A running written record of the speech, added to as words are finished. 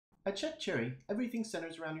At Check Cherry, everything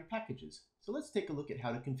centers around your packages, so let's take a look at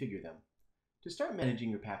how to configure them. To start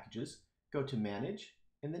managing your packages, go to Manage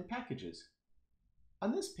and then Packages.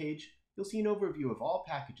 On this page, you'll see an overview of all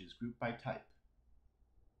packages grouped by type.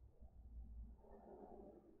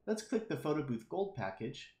 Let's click the Photo Booth Gold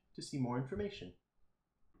package to see more information.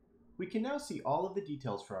 We can now see all of the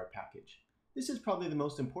details for our package. This is probably the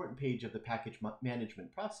most important page of the package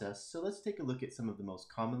management process, so let's take a look at some of the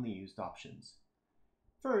most commonly used options.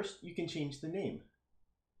 First, you can change the name.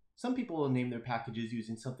 Some people will name their packages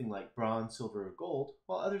using something like bronze, silver, or gold,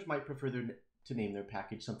 while others might prefer to name their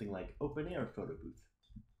package something like Open Air Photo Booth.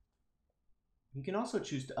 You can also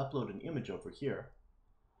choose to upload an image over here.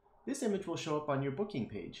 This image will show up on your booking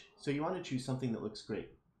page, so you want to choose something that looks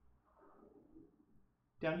great.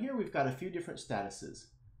 Down here we've got a few different statuses.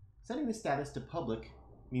 Setting the status to public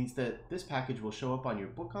means that this package will show up on your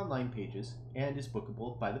book online pages and is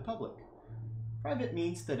bookable by the public. Private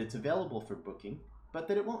means that it's available for booking, but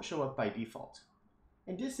that it won't show up by default.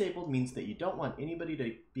 And disabled means that you don't want anybody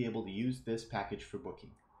to be able to use this package for booking.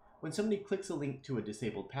 When somebody clicks a link to a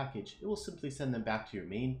disabled package, it will simply send them back to your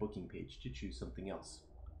main booking page to choose something else.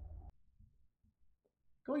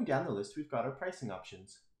 Going down the list, we've got our pricing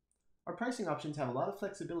options. Our pricing options have a lot of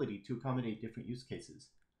flexibility to accommodate different use cases.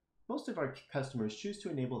 Most of our customers choose to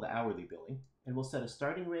enable the hourly billing, and will set a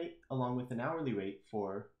starting rate along with an hourly rate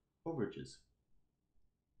for overages.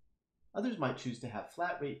 Others might choose to have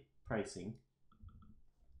flat rate pricing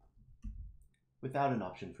without an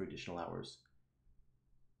option for additional hours.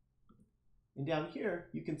 And down here,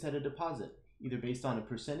 you can set a deposit, either based on a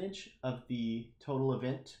percentage of the total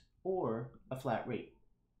event or a flat rate.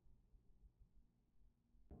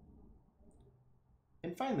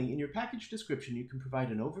 And finally, in your package description, you can provide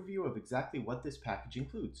an overview of exactly what this package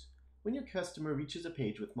includes. When your customer reaches a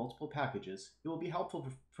page with multiple packages, it will be helpful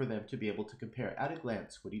for them to be able to compare at a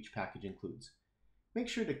glance what each package includes. Make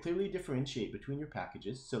sure to clearly differentiate between your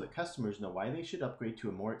packages so that customers know why they should upgrade to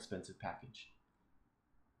a more expensive package.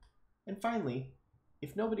 And finally,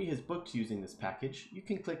 if nobody has booked using this package, you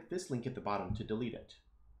can click this link at the bottom to delete it.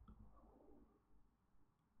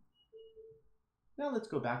 Now let's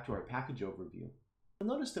go back to our package overview. You'll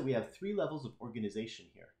notice that we have 3 levels of organization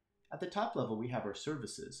here. At the top level, we have our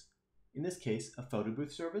services. In this case, a photo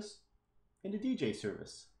booth service and a DJ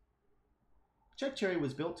service. Check Cherry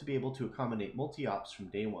was built to be able to accommodate multi-ops from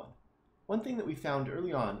day one. One thing that we found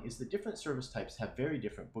early on is that different service types have very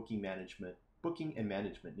different booking and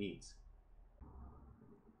management needs.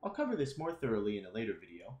 I'll cover this more thoroughly in a later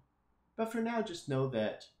video, but for now just know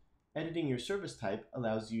that editing your service type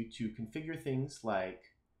allows you to configure things like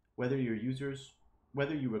whether you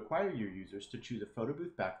require your users to choose a photo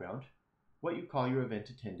booth background, what you call your event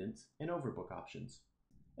attendance, and overbook options.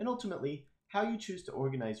 And ultimately, how you choose to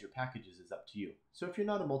organize your packages is up to you. So if you're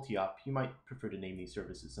not a multi-op, you might prefer to name these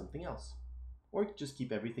services something else, or just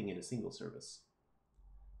keep everything in a single service.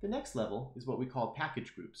 The next level is what we call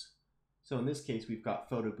package groups. So in this case, we've got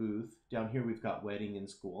photo booth. Down here, we've got wedding and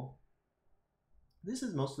school. This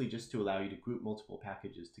is mostly just to allow you to group multiple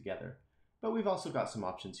packages together. But we've also got some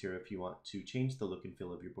options here if you want to change the look and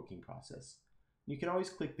feel of your booking process. You can always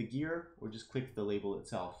click the gear or just click the label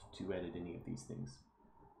itself to edit any of these things.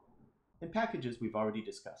 In packages, we've already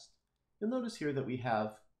discussed. You'll notice here that we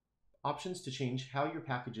have options to change how your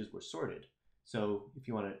packages were sorted. So if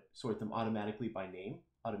you want to sort them automatically by name,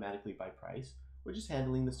 automatically by price, or just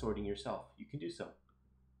handling the sorting yourself, you can do so.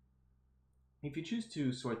 If you choose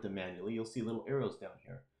to sort them manually, you'll see little arrows down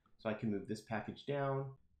here. So I can move this package down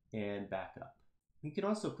and back up. You can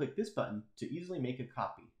also click this button to easily make a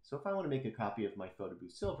copy. So if I want to make a copy of my Photo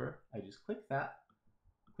Booth Silver, I just click that,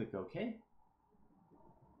 click OK,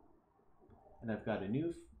 and I've got a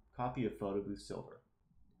new copy of Photo Booth Silver.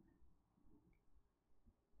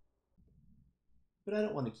 But I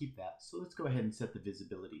don't want to keep that, so let's go ahead and set the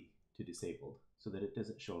visibility to disabled so that it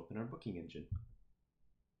doesn't show up in our booking engine.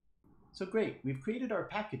 So great, we've created our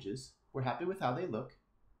packages. We're happy with how they look.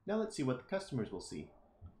 Now let's see what the customers will see.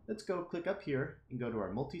 Let's go click up here and go to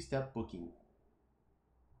our multi-step booking.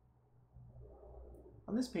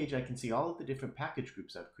 On this page, I can see all of the different package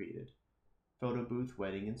groups I've created. Photo booth,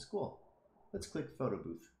 wedding, and school. Let's click photo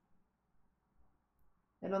booth.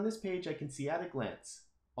 And on this page, I can see at a glance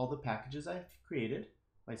all the packages I've created,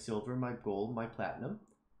 my silver, my gold, my platinum,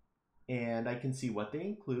 and I can see what they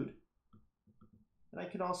include. And I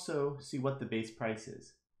can also see what the base price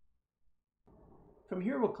is. From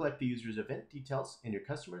here, we'll collect the user's event details, and your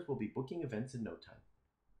customers will be booking events in no time.